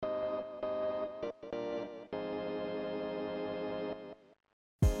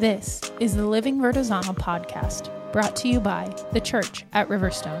This is the Living Vertizontal podcast, brought to you by The Church at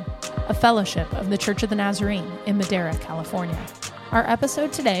Riverstone, a fellowship of the Church of the Nazarene in Madera, California. Our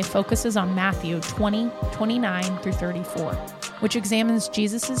episode today focuses on Matthew 20, 29 through 34, which examines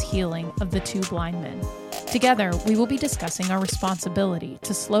Jesus' healing of the two blind men. Together, we will be discussing our responsibility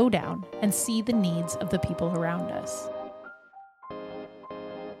to slow down and see the needs of the people around us.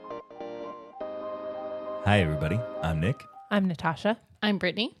 Hi, everybody. I'm Nick. I'm Natasha. I'm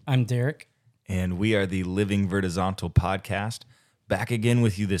Brittany. I'm Derek. And we are the Living Vertizontal podcast, back again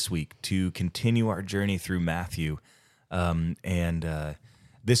with you this week to continue our journey through Matthew.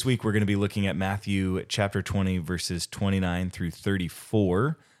 This week we're going to be looking at Matthew chapter 20, verses 29 through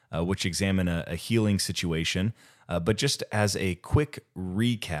 34, which examine a healing situation. But just as a quick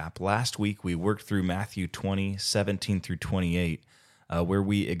recap, last week we worked through Matthew 20, 17 through 28, where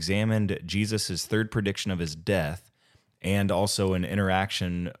we examined Jesus' third prediction of his death, and also an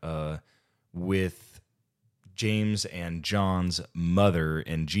interaction with James and John's mother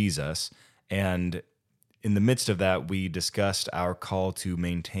and Jesus. And in the midst of that, we discussed our call to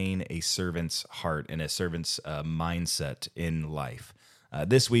maintain a servant's heart and a servant's mindset in life.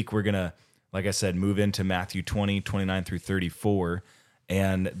 This week, we're going to, like I said, move into Matthew 20, 29 through 34.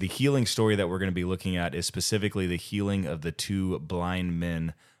 And the healing story that we're going to be looking at is specifically the healing of the two blind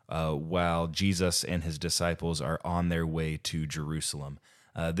men while Jesus and his disciples are on their way to Jerusalem.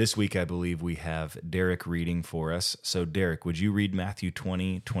 This week, I believe we have Derek reading for us. So, Derek, would you read Matthew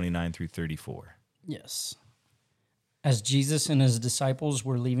 20, 29 through 34? Yes. As Jesus and his disciples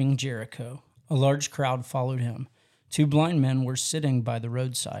were leaving Jericho, a large crowd followed him. Two blind men were sitting by the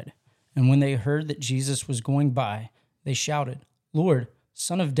roadside, and when they heard that Jesus was going by, they shouted, "Lord,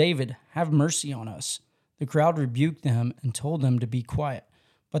 Son of David, have mercy on us." The crowd rebuked them and told them to be quiet.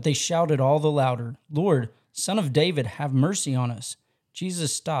 But they shouted all the louder, "Lord, Son of David, have mercy on us."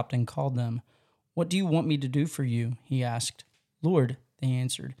 Jesus stopped and called them. "What do you want me to do for you?" he asked. "Lord," they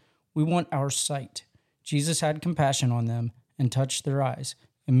answered, "we want our sight." Jesus had compassion on them and touched their eyes.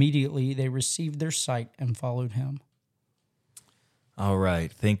 Immediately they received their sight and followed him. All right.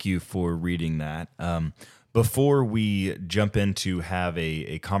 Thank you for reading that. Before we jump in to have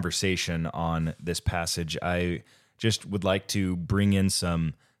a conversation on this passage, I just would like to bring in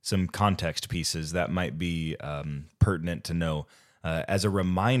some context pieces that might be pertinent to know. As a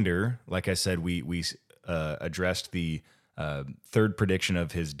reminder, like I said, we addressed the third prediction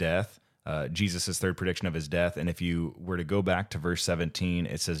of his death, Jesus' third prediction of his death. And if you were to go back to verse 17,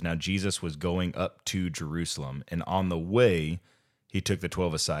 it says, "Now Jesus was going up to Jerusalem, and on the way, he took the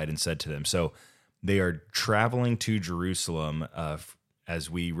 12 aside and said to them." So they are traveling to Jerusalem, as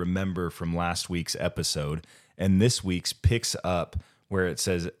we remember from last week's episode. And this week's picks up where it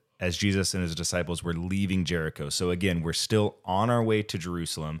says, as Jesus and his disciples were leaving Jericho. So again, we're still on our way to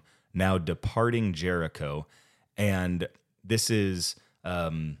Jerusalem, now departing Jericho. And this is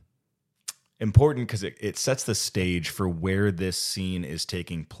important because it sets the stage for where this scene is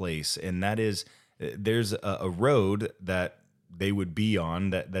taking place. And that is, there's a road that they would be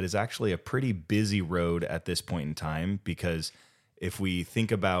on that is actually a pretty busy road at this point in time, because if we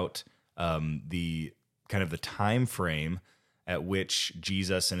think about the kind of the time frame at which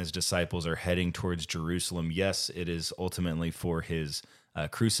Jesus and his disciples are heading towards Jerusalem, yes, it is ultimately for his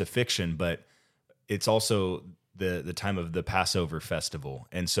crucifixion, but it's also the time of the Passover festival.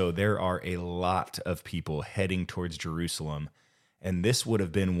 And so there are a lot of people heading towards Jerusalem, and this would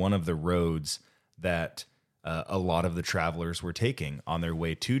have been one of the roads that a lot of the travelers were taking on their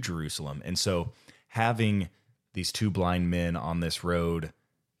way to Jerusalem. And so having these two blind men on this road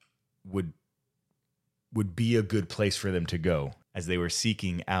would be a good place for them to go as they were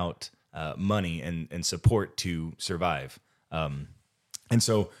seeking out money and support to survive. And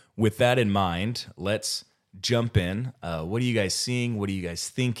so with that in mind, let's jump in. What are you guys seeing? What are you guys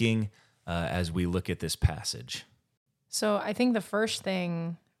thinking as we look at this passage? So I think the first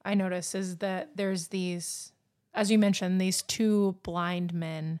thing I notice is that there's these, as you mentioned, these two blind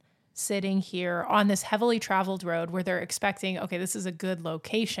men sitting here on this heavily traveled road where they're expecting, okay, this is a good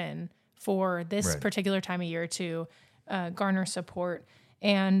location for this particular time of year to garner support.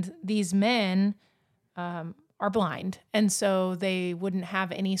 And these men are blind, and so they wouldn't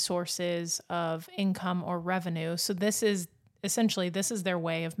have any sources of income or revenue. So this is their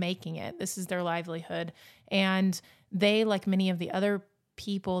way of making it. This is their livelihood. And they, like many of the other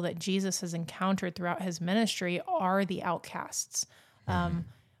people that Jesus has encountered throughout his ministry, are the outcasts.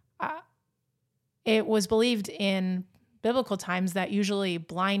 It was believed in biblical times that usually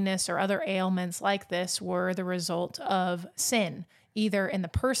blindness or other ailments like this were the result of sin either in the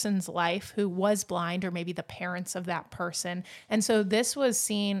person's life who was blind or maybe the parents of that person. And so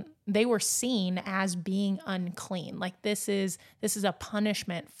they were seen as being unclean. Like this is a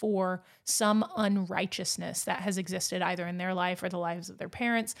punishment for some unrighteousness that has existed either in their life or the lives of their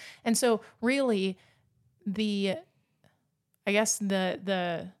parents. And so really the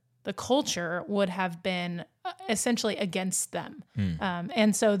culture would have been essentially against them.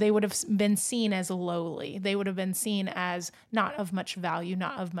 And so they would have been seen as lowly. They would have been seen as not of much value,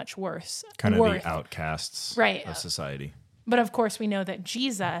 not of much worth. Kind of the outcasts right. of society. But of course, we know that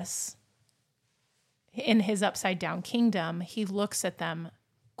Jesus, in his upside down kingdom, he looks at them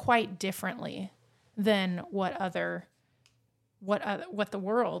quite differently than what the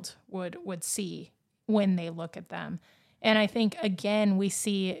world would see when they look at them. And I think, again, we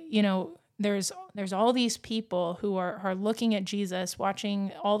see, there's all these people who are looking at Jesus,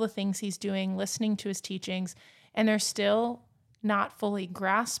 watching all the things he's doing, listening to his teachings, and they're still not fully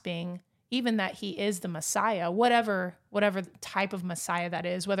grasping even that he is the Messiah, whatever type of Messiah that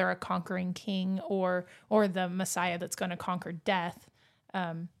is, whether a conquering king or the Messiah that's going to conquer death.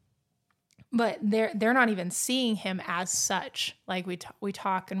 But they're not even seeing him as such. Like we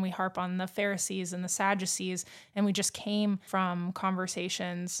talk and we harp on the Pharisees and the Sadducees, and we just came from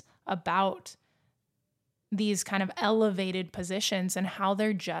conversations about these kind of elevated positions and how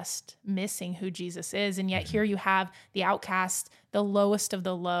they're just missing who Jesus is. And yet here you have the outcast, the lowest of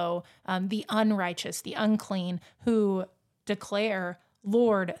the low, the unrighteous, the unclean, who declare,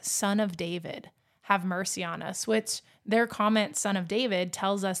 "Lord, Son of David, have mercy on us," which their comment, "Son of David,"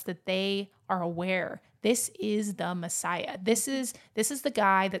 tells us that they are aware this is the Messiah. This is the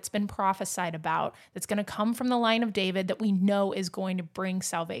guy that's been prophesied about, that's going to come from the line of David, that we know is going to bring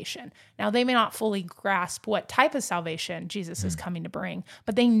salvation. Now, they may not fully grasp what type of salvation Jesus is coming to bring,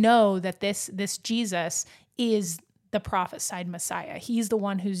 but they know that this Jesus is the prophesied Messiah. He's the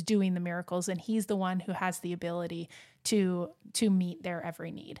one who's doing the miracles, and he's the one who has the ability to meet their every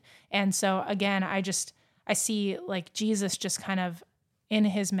need. And so again, I see like Jesus just kind of in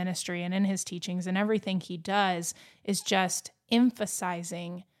his ministry and in his teachings and everything he does is just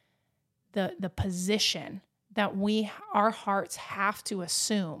emphasizing the position that our hearts have to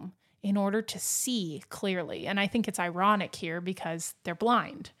assume in order to see clearly. And I think it's ironic here because they're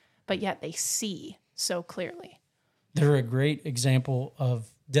blind, but yet they see so clearly. They're a great example of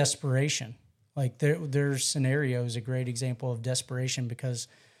desperation. Like their scenario is a great example of desperation because,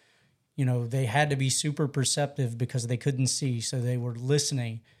 they had to be super perceptive because they couldn't see. So they were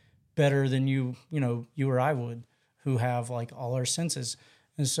listening better than you or I would, who have like all our senses.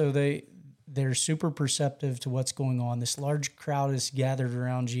 And so they're super perceptive to what's going on. This large crowd is gathered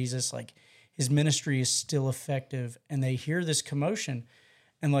around Jesus. Like his ministry is still effective, and they hear this commotion,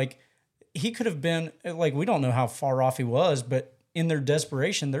 and like he could have been like, we don't know how far off he was, but in their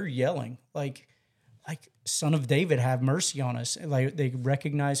desperation, they're yelling like Son of David, have mercy on us. Like they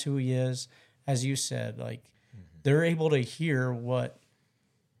recognize who he is. As you said, like they're able to hear what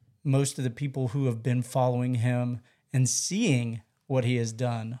most of the people who have been following him and seeing what he has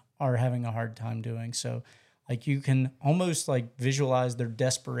done are having a hard time doing. So like you can almost like visualize their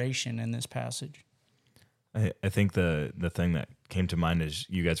desperation in this passage. I think the thing that came to mind as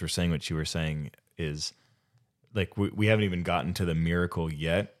you guys were saying what you were saying is like we haven't even gotten to the miracle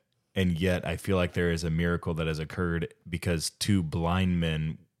yet. And yet I feel like there is a miracle that has occurred because two blind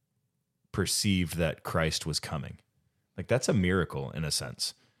men perceived that Christ was coming. Like that's a miracle in a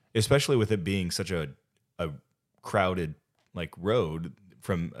sense, especially with it being such a crowded like road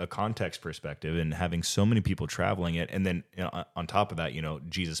from a context perspective and having so many people traveling it. And then on top of that,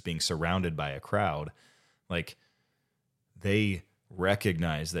 Jesus being surrounded by a crowd, like they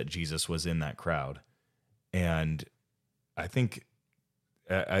recognized that Jesus was in that crowd. And I think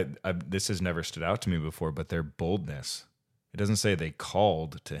this has never stood out to me before, but their boldness, it doesn't say they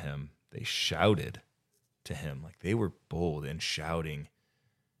called to him, they shouted to him. Like they were bold and shouting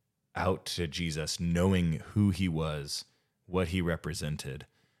out to Jesus, knowing who he was, what he represented,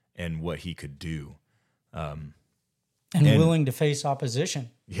 and what he could do. And willing to face opposition.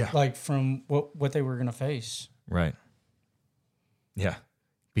 Yeah. Like from what they were going to face. Right. Yeah.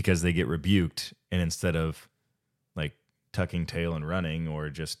 Because they get rebuked, and instead of like tucking tail and running or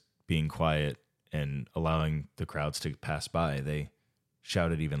just being quiet and allowing the crowds to pass by, they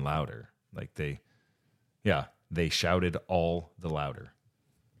shouted even louder. Like they shouted all the louder.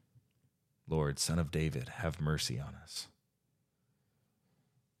 Lord, Son of David, have mercy on us.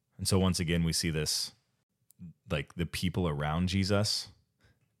 And so once again, we see this, like the people around Jesus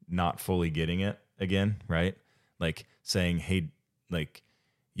not fully getting it again, right? Like saying, hey, like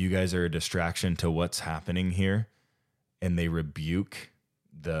you guys are a distraction to what's happening here. and they rebuke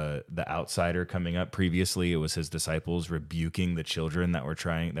the outsider coming up. Previously, it was his disciples rebuking the children that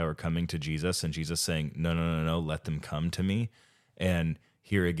were coming to Jesus, and Jesus saying, no, let them come to me. And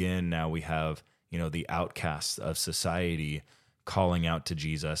here again, now we have, the outcasts of society calling out to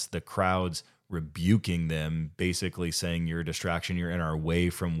Jesus, the crowds rebuking them, basically saying, you're a distraction, you're in our way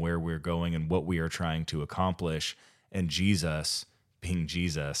from where we're going and what we are trying to accomplish. And Jesus, being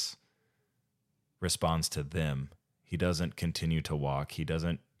Jesus, responds to them. He doesn't continue to walk. He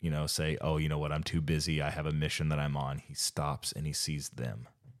doesn't, say, oh, you know what, I'm too busy, I have a mission that I'm on. He stops and he sees them.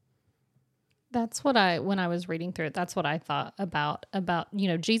 That's what when I was reading through it, that's what I thought about,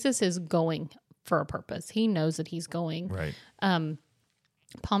 Jesus is going for a purpose. He knows that he's going. Right.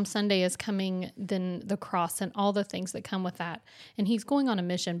 Palm Sunday is coming, then the cross and all the things that come with that. And he's going on a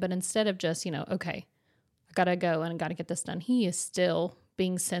mission, but instead of just, okay, I got to go and I got to get this done, he is still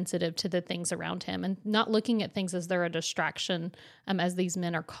being sensitive to the things around him and not looking at things as they're a distraction, as these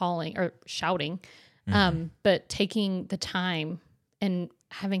men are calling or shouting, but taking the time and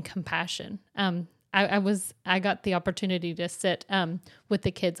having compassion. I got the opportunity to sit with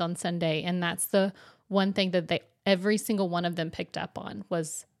the kids on Sunday, and that's the one thing that every single one of them picked up on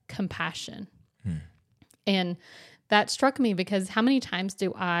was compassion. And that struck me because how many times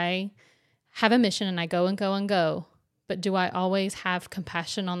do I have a mission and I go and go and go, but do I always have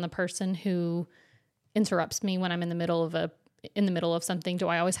compassion on the person who interrupts me when I'm in the middle of something? Do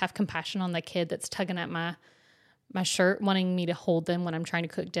I always have compassion on the kid that's tugging at my shirt, wanting me to hold them when I'm trying to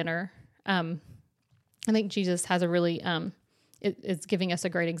cook dinner? I think Jesus has a really, it's giving us a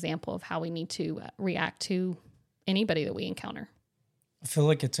great example of how we need to react to anybody that we encounter. I feel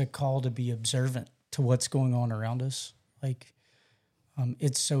like it's a call to be observant to what's going on around us. Like,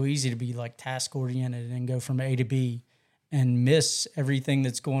 it's so easy to be like task oriented and go from A to B and miss everything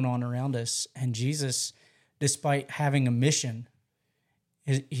that's going on around us. And Jesus, despite having a mission,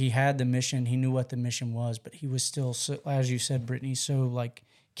 he had the mission, he knew what the mission was, but he was still, so, as you said, Brittany, so like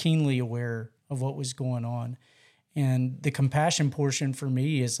keenly aware of what was going on. And the compassion portion for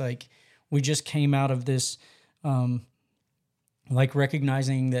me is like, we just came out of this, like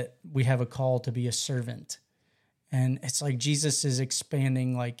recognizing that we have a call to be a servant. And it's like Jesus is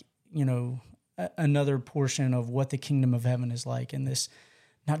expanding, like, another portion of what the kingdom of heaven is like. And this,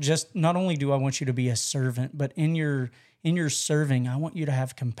 not only do I want you to be a servant, but in your serving, I want you to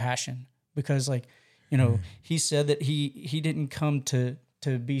have compassion, because like, he said that he didn't come to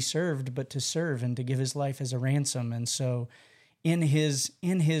be served, but to serve and to give his life as a ransom. And so in his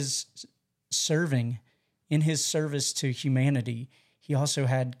serving, in his service to humanity, he also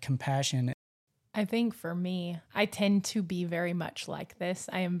had compassion. I think for me, I tend to be very much like this.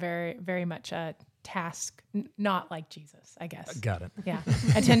 I am very, very much a task, not like Jesus, I guess. Got it. Yeah.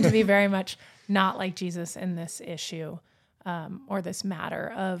 I tend to be very much not like Jesus in this issue, or this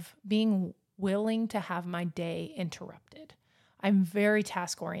matter of being willing to have my day interrupted. I'm very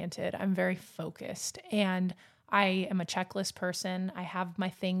task oriented. I'm very focused, and I am a checklist person. I have my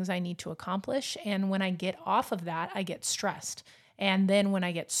things I need to accomplish. And when I get off of that, I get stressed. And then when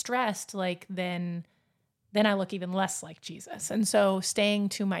I get stressed, like then I look even less like Jesus. And so staying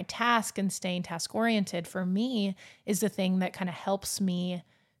to my task and staying task oriented for me is the thing that kind of helps me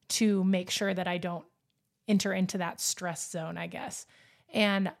to make sure that I don't enter into that stress zone, I guess.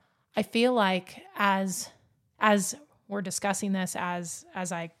 And I feel like as we're discussing this, as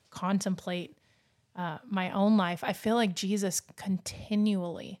I contemplate my own life, I feel like Jesus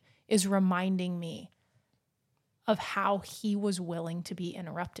continually is reminding me of how he was willing to be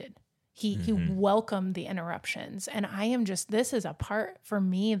interrupted. He welcomed the interruptions. And this is a part for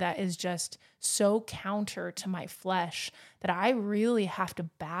me that is just so counter to my flesh that I really have to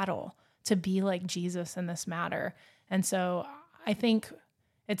battle to be like Jesus in this matter. And so I think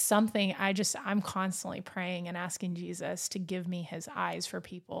it's something I'm constantly praying and asking Jesus to give me his eyes for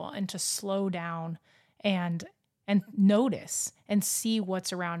people and to slow down and notice and see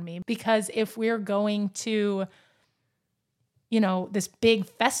what's around me. Because if we're going to, this big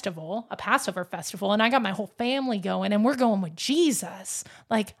festival, a Passover festival, and I got my whole family going and we're going with Jesus,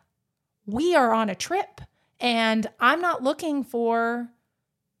 like we are on a trip, and I'm not looking for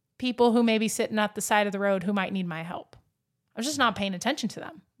people who may be sitting at the side of the road who might need my help. I'm just not paying attention to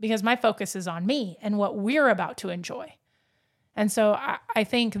them because my focus is on me and what we're about to enjoy. And so I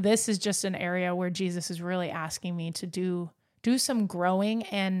think this is just an area where Jesus is really asking me to do some growing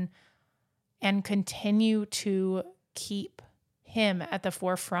and continue to keep him at the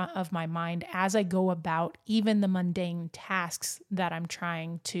forefront of my mind as I go about even the mundane tasks that I'm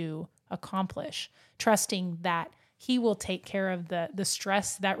trying to accomplish, trusting that he will take care of the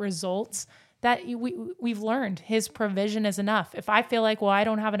stress that results that we've learned his provision is enough. If I feel like, well, I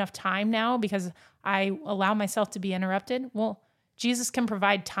don't have enough time now because I allow myself to be interrupted, well, Jesus can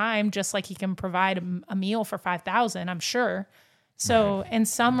provide time just like he can provide a meal for 5,000, I'm sure. So in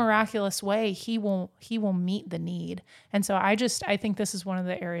some miraculous way, he will meet the need. And so I think this is one of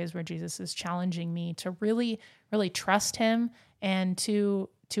the areas where Jesus is challenging me to really, really trust him and to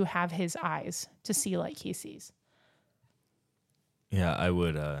have his eyes to see like he sees. Yeah, I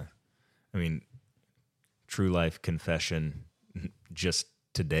would, true life confession just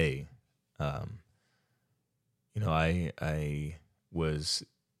today. I was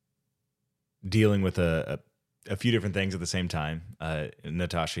dealing with a few different things at the same time.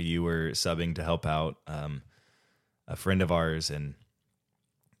 Natasha, you were subbing to help out a friend of ours, and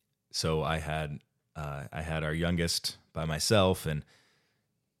so I had our youngest by myself, and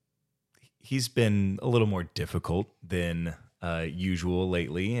he's been a little more difficult than usual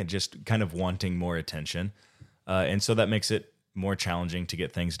lately, and just kind of wanting more attention, and so that makes it more challenging to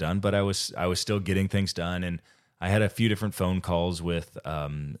get things done. But I was still getting things done, and I had a few different phone calls with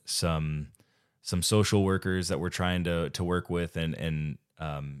some social workers that we're trying to work with, and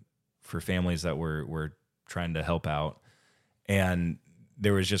for families that we're trying to help out. And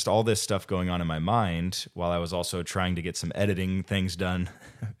there was just all this stuff going on in my mind while I was also trying to get some editing things done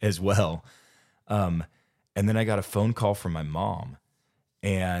as well. And then I got a phone call from my mom,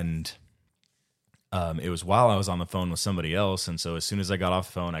 and it was while I was on the phone with somebody else. And so as soon as I got off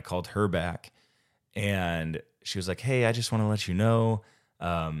the phone, I called her back, and she was like, "Hey, I just want to let you know,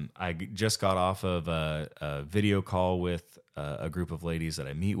 I just got off of a video call with a group of ladies that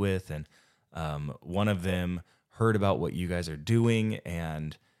I meet with, and one of them heard about what you guys are doing,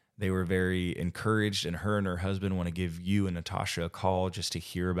 and they were very encouraged, and her husband want to give you and Natasha a call just to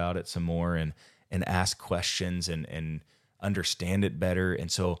hear about it some more and ask questions and understand it better.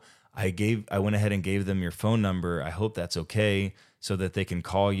 And so I went ahead and gave them your phone number. I hope that's okay, so that they can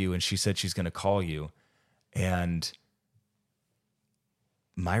call you." And she said she's going to call you. And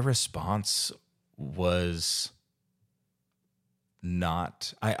my response was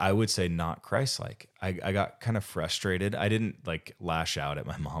not, I would say, not Christ-like. I got kind of frustrated. I didn't like lash out at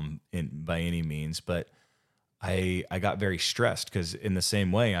my mom by any means, but I got very stressed because in the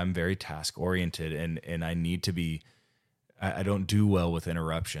same way, I'm very task-oriented, and I need to be, I don't do well with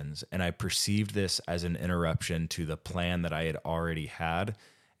interruptions. And I perceived this as an interruption to the plan that I had already had.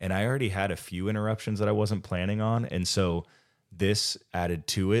 And I already had a few interruptions that I wasn't planning on. And so this added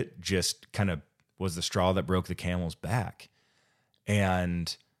to it just kind of was the straw that broke the camel's back.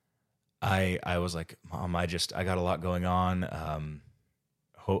 And I was like, "Mom, I got a lot going on.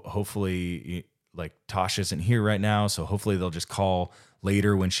 Hopefully, like, Tosh isn't here right now, so hopefully they'll just call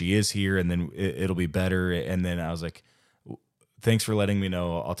later when she is here, and then it'll be better." And then I was like, "Thanks for letting me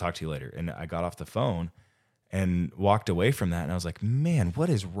know. I'll talk to you later." And I got off the phone and walked away from that. And I was like, man, what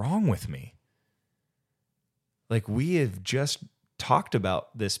is wrong with me? Like, we have just talked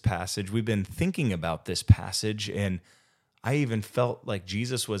about this passage. We've been thinking about this passage. And I even felt like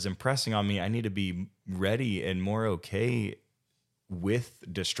Jesus was impressing on me, I need to be ready and more okay with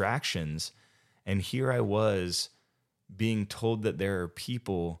distractions. And here I was being told that there are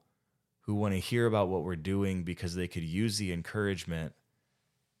people who want to hear about what we're doing because they could use the encouragement.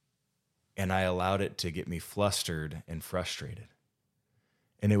 And I allowed it to get me flustered and frustrated.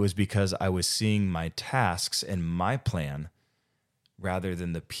 And it was because I was seeing my tasks and my plan rather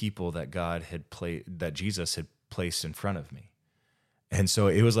than the people that that Jesus had placed in front of me. And so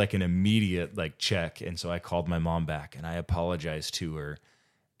it was like an immediate check. And so I called my mom back, and I apologized to her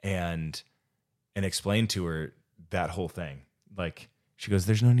and explained to her that whole thing. Like, she goes,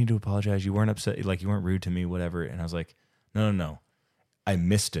 "There's no need to apologize. You weren't upset. Like, you weren't rude to me, whatever." And I was like, no. I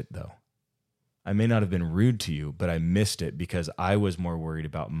missed it though. I may not have been rude to you, but I missed it because I was more worried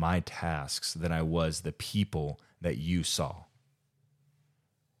about my tasks than I was the people that you saw.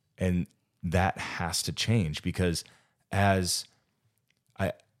 And that has to change, because as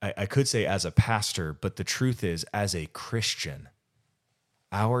I could say as a pastor, but the truth is, as a Christian,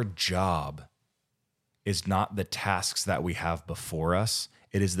 our job is not the tasks that we have before us.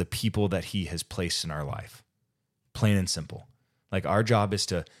 It is the people that he has placed in our life. Plain and simple. Like, our job is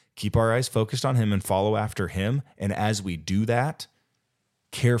to keep our eyes focused on him and follow after him. And as we do that,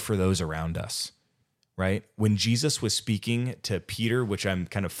 care for those around us, right? When Jesus was speaking to Peter, which I'm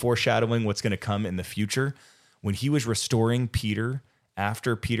kind of foreshadowing what's going to come in the future, when he was restoring Peter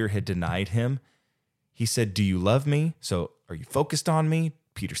after Peter had denied him, he said, "Do you love me? So are you focused on me?"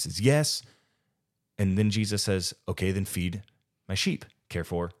 Peter says, "Yes." And then Jesus says, "Okay, then feed my sheep, care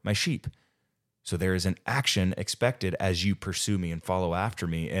for my sheep." So there is an action expected as you pursue me and follow after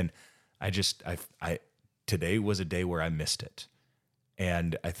me. And I today was a day where I missed it.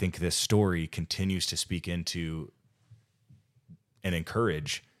 And I think this story continues to speak into and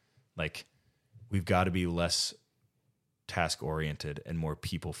encourage, like, we've got to be less task oriented and more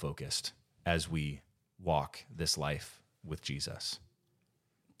people focused as we walk this life with Jesus.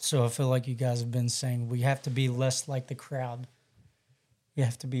 So I feel like you guys have been saying we have to be less like the crowd. We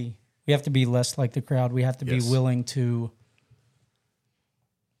have to be less like the crowd. We have to be willing to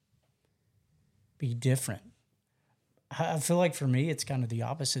be different. I feel like for me, it's kind of the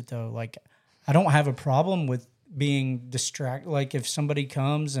opposite though. Like, I don't have a problem with being distracted. Like, if somebody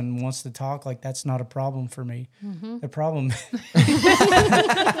comes and wants to talk, like, that's not a problem for me. Mm-hmm. The problem,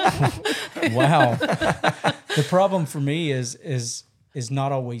 wow. The problem for me is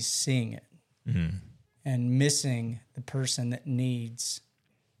not always seeing it and missing the person that needs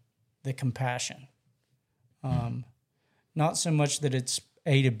the compassion. Not so much that it's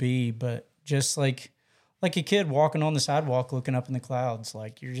A to B, but just like a kid walking on the sidewalk looking up in the clouds.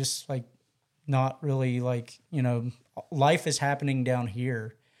 Like, you're just like not really like, life is happening down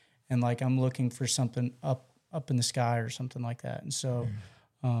here, and like I'm looking for something up in the sky or something like that. And so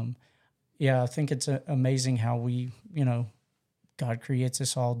I think it's amazing how we, God creates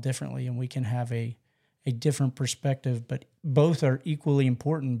us all differently, and we can have a different perspective, but both are equally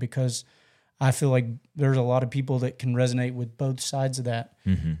important, because I feel like there's a lot of people that can resonate with both sides of that.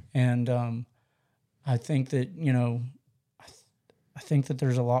 Mm-hmm. And I think that, I think that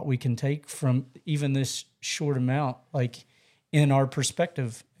there's a lot we can take from even this short amount, like in our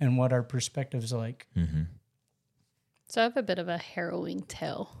perspective and what our perspective is like. Mm-hmm. So I have a bit of a harrowing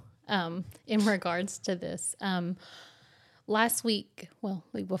tale in regards to this. Last week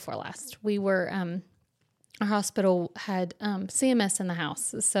before last, we were, our hospital had CMS in the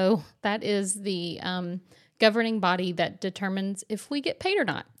house. So that is the governing body that determines if we get paid or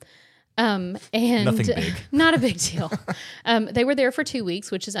not. And nothing big. Not a big deal. They were there for 2 weeks,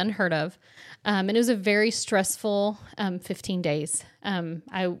 which is unheard of. And it was a very stressful 15 days.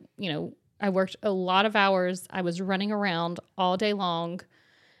 I worked a lot of hours. I was running around all day long.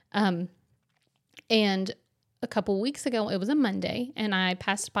 And a couple weeks ago, it was a Monday, and I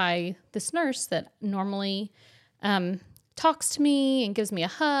passed by this nurse that normally talks to me and gives me a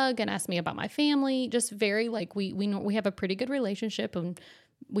hug and asks me about my family. Just very like we have a pretty good relationship, and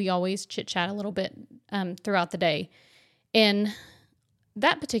we always chit chat a little bit throughout the day. And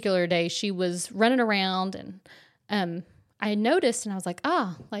that particular day, she was running around, and I noticed, and I was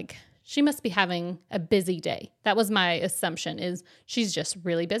like, she must be having a busy day. That was my assumption, is she's just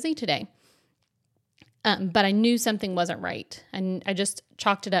really busy today. But I knew something wasn't right. And I just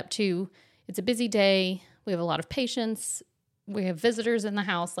chalked it up to, it's a busy day. We have a lot of patients. We have visitors in the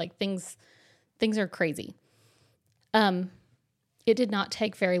house. Like, things are crazy. It did not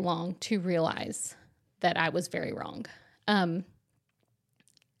take very long to realize that I was very wrong. A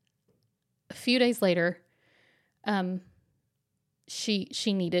few days later, she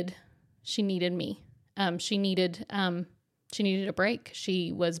needed me. She needed a break.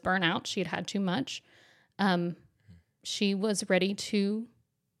 She was burnt out. She had too much. She was ready to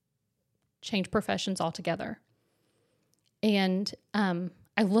change professions altogether. And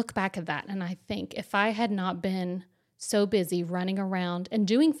I look back at that and I think, if I had not been so busy running around and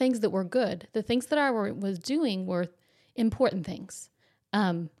doing things that were good, the things that I was doing were important things,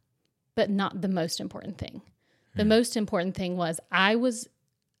 but not the most important thing. The most important thing was I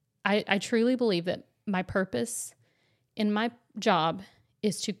truly believe that my purpose in my job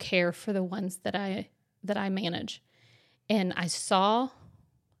is to care for the ones that I manage. And I saw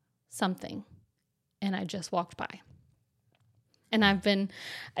something and I just walked by. And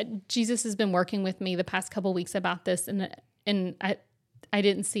Jesus has been working with me the past couple of weeks about this, and I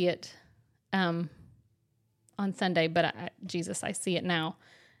didn't see it on Sunday, but I see it now,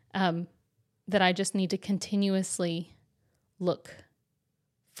 that I just need to continuously look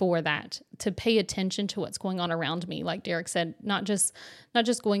for that, to pay attention to what's going on around me. Like Derek said, not just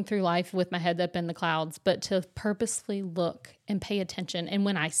going through life with my head up in the clouds, but to purposefully look and pay attention. And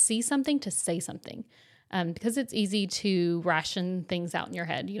when I see something, to say something. Because it's easy to ration things out in your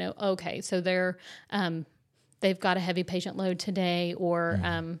head. Okay, so they've got a heavy patient load today,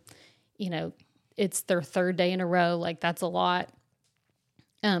 or, it's their third day in a row. Like, that's a lot.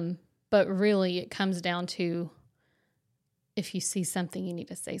 But really it comes down to, if you see something, you need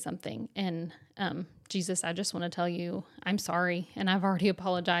to say something. And Jesus, I just want to tell you, I'm sorry. And I've already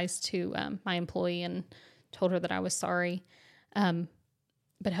apologized to my employee and told her that I was sorry.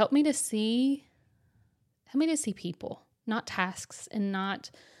 But help me to see people, not tasks, and not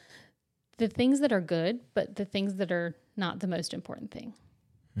the things that are good, but the things that are not the most important thing.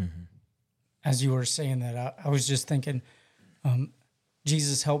 Mm-hmm. As you were saying that, I was just thinking,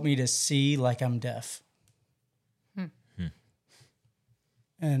 Jesus, help me to see like I'm deaf.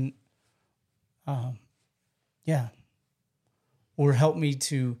 And, yeah. Or help me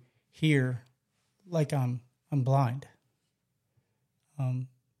to hear like I'm blind.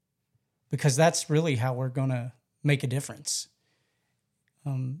 Because that's really how we're going to make a difference.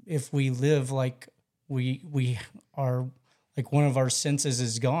 If we live like we are, like one of our senses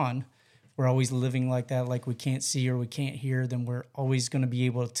is gone, we're always living like that, like we can't see or we can't hear, then we're always going to be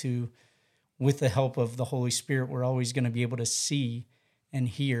able to, with the help of the Holy Spirit, we're always going to be able to see and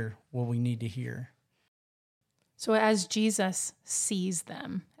hear what we need to hear. So as Jesus sees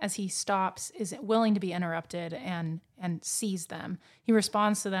them, as he stops, is willing to be interrupted and sees them, he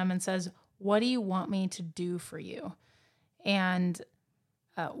responds to them and says, "What do you want me to do for you?" And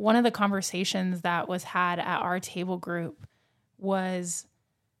one of the conversations that was had at our table group was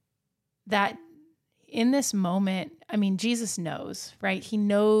that in this moment, I mean, Jesus knows, right? He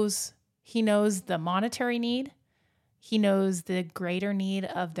knows the monetary need. He knows the greater need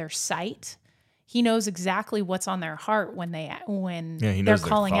of their sight. He knows exactly what's on their heart when he they're knows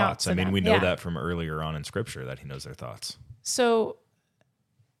calling their out thoughts. to I mean, them. we know Yeah. that from earlier on in Scripture that he knows their thoughts. So,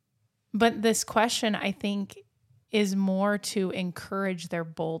 but this question, I think, is more to encourage their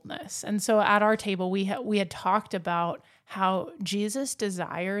boldness. And so at our table, we had talked about how Jesus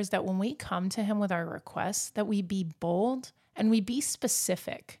desires that when we come to him with our requests, that we be bold and we be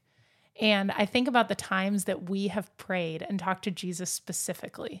specific. And I think about the times that we have prayed and talked to Jesus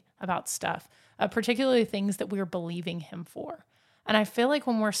specifically about stuff, particularly things that we're believing him for. And I feel like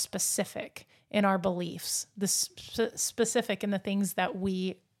when we're specific in our beliefs, specific in the things that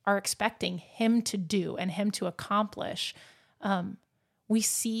we are expecting him to do and him to accomplish, we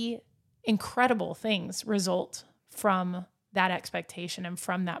see incredible things result from that expectation and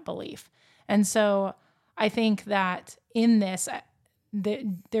from that belief. And so I think that in this,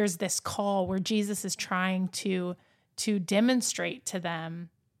 there's this call where Jesus is trying to demonstrate to them,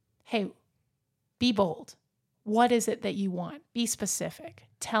 hey, be bold. What is it that you want? Be specific.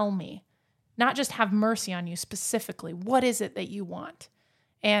 Tell me. Not just have mercy on you specifically. What is it that you want?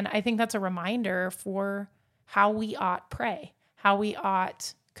 And I think that's a reminder for how we ought pray, how we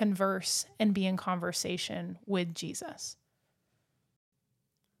ought converse and be in conversation with Jesus.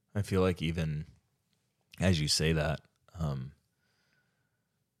 I feel like even as you say that,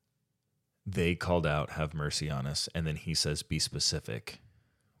 they called out, "Have mercy on us," and then he says, "Be specific."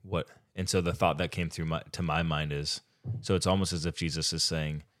 What? And so the thought that came through to my mind is, so it's almost as if Jesus is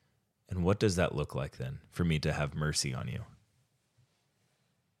saying, "And what does that look like then for me to have mercy on you?"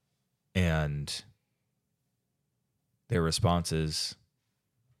 And their response is,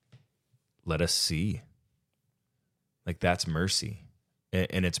 "Let us see." Like, that's mercy.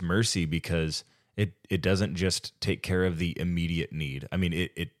 And it's mercy because it doesn't just take care of the immediate need. I mean,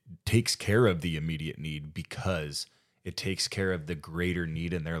 it takes care of the immediate need because it takes care of the greater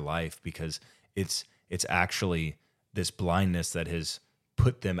need in their life, because it's actually this blindness that has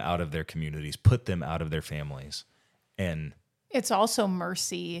put them out of their communities, put them out of their families. And it's also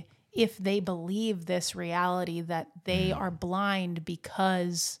mercy if they believe this reality that they are blind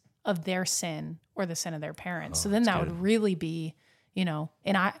because of their sin or the sin of their parents. So then that would really be, in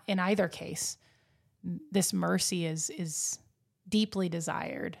either case, this mercy is deeply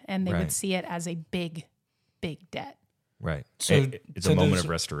desired, and they would see it as a big, big debt. Right. So it's a moment of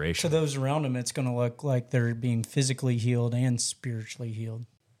restoration. To those around them, it's going to look like they're being physically healed and spiritually healed.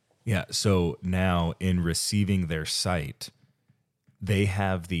 Yeah. So now in receiving their sight, they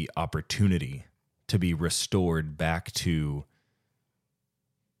have the opportunity to be restored back to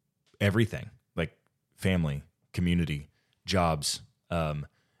everything, like family, community, jobs, and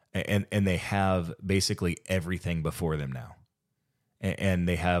they have basically everything before them now, and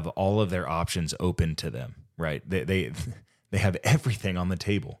they have all of their options open to them. Right? They have everything on the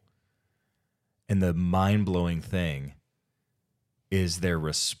table, and the mind-blowing thing is their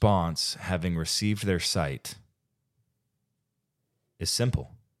response, having received their sight, is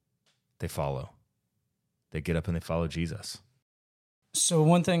simple. They follow. They get up and they follow Jesus. So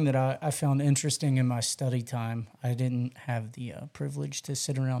one thing that I found interesting in my study time, I didn't have the privilege to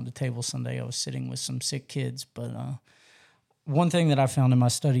sit around the table Sunday. I was sitting with some sick kids, but one thing that I found in my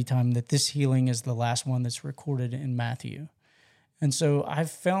study time, that this healing is the last one that's recorded in Matthew. And so I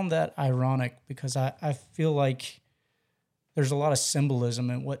found that ironic because I feel like there's a lot of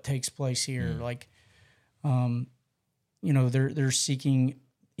symbolism in what takes place here. Like, they're seeking,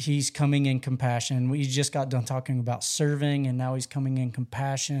 he's coming in compassion. We just got done talking about serving, and now he's coming in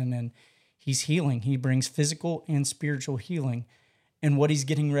compassion, and he's healing. He brings physical and spiritual healing. And what he's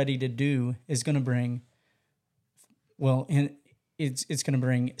getting ready to do is going to bring, it's going to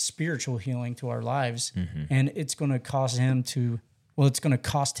bring spiritual healing to our lives. And it's going to cause him it's going to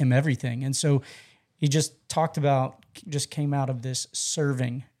cost him everything. And so he just came out of this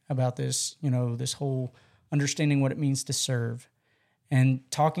serving, about this, this whole understanding what it means to serve, and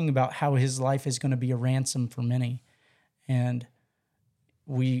talking about how his life is going to be a ransom for many. And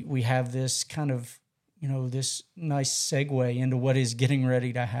we have this kind of, this nice segue into what is getting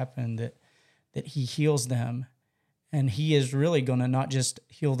ready to happen, that he heals them. And he is really going to not just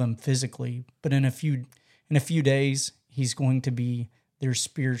heal them physically, but in a few days, he's going to be their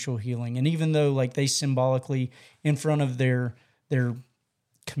spiritual healing. And even though like they symbolically in front of their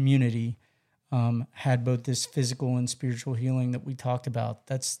community had both this physical and spiritual healing that we talked about,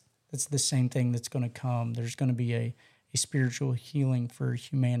 that's the same thing that's going to come. There's going to be a spiritual healing for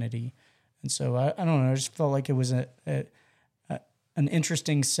humanity. And so I don't know, I just felt like it was an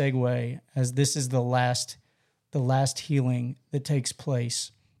interesting segue, as this is the last healing that takes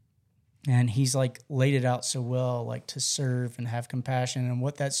place. And he's like laid it out so well, like to serve and have compassion and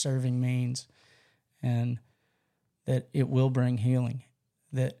what that serving means, and that it will bring healing,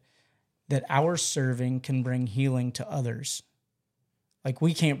 that our serving can bring healing to others. Like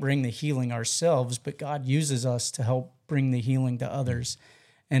we can't bring the healing ourselves, but God uses us to help bring the healing to others.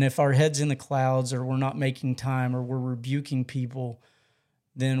 And if our head's in the clouds, or we're not making time, or we're rebuking people,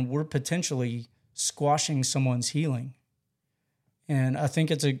 then we're potentially squashing someone's healing. And I think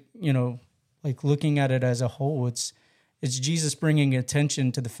it's like looking at it as a whole, it's Jesus bringing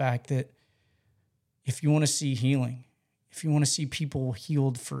attention to the fact that if you want to see healing, if you want to see people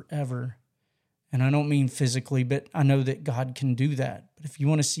healed forever, and I don't mean physically, but I know that God can do that. But if you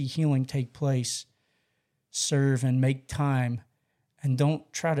want to see healing take place, serve and make time, and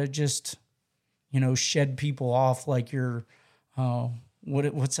don't try to just, shed people off like you're,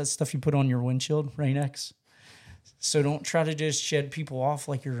 what's that stuff you put on your windshield? Rain-X? So don't try to just shed people off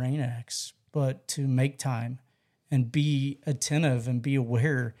like your Rain-X, but to make time and be attentive and be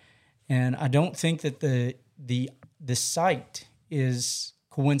aware. And I don't think that the sight is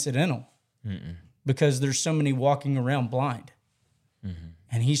coincidental. Mm-mm. Because there's so many walking around blind. Mm-hmm.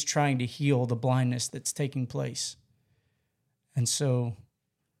 And he's trying to heal the blindness that's taking place. And so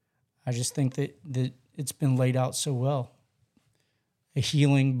I just think that it's been laid out so well. A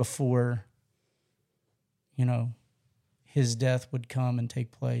healing before, his death would come and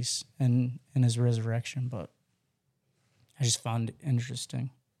take place, and his resurrection. But I just found it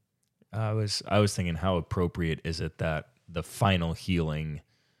interesting. I was thinking, how appropriate is it that the final healing,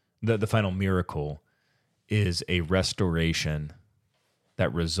 the final miracle, is a restoration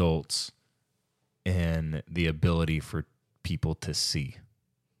that results in the ability for people to see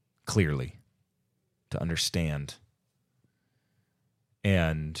clearly, to understand.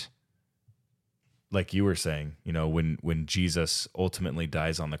 And like you were saying, when Jesus ultimately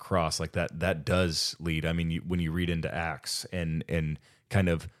dies on the cross, like that does lead. I mean, when you read into Acts and kind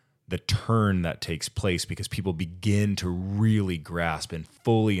of the turn that takes place, because people begin to really grasp and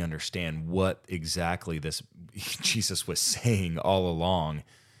fully understand what exactly this Jesus was saying all along.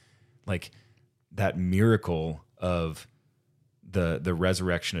 Like that miracle of the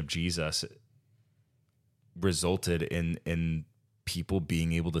resurrection of Jesus resulted in people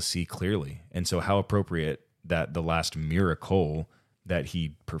being able to see clearly. And so how appropriate that the last miracle that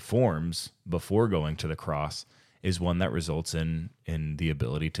he performs before going to the cross is one that results in the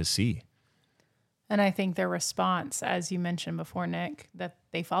ability to see. And I think their response, as you mentioned before, Nick, that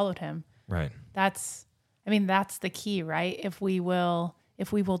they followed him. Right. That's the key, right? If we will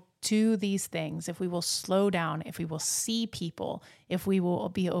do these things, if we will slow down, if we will see people, if we will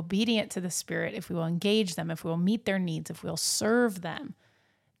be obedient to the Spirit, if we will engage them, if we will meet their needs, if we will serve them,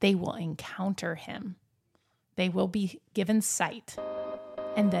 they will encounter him. They will be given sight,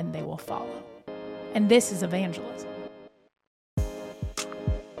 and then they will follow. And this is evangelism.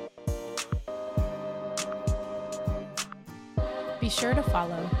 Be sure to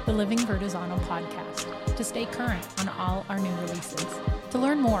follow the Living Vertizontal podcast to stay current on all our new releases. To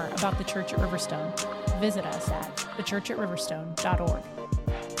learn more about the Church at Riverstone, visit us at thechurchatriverstone.org.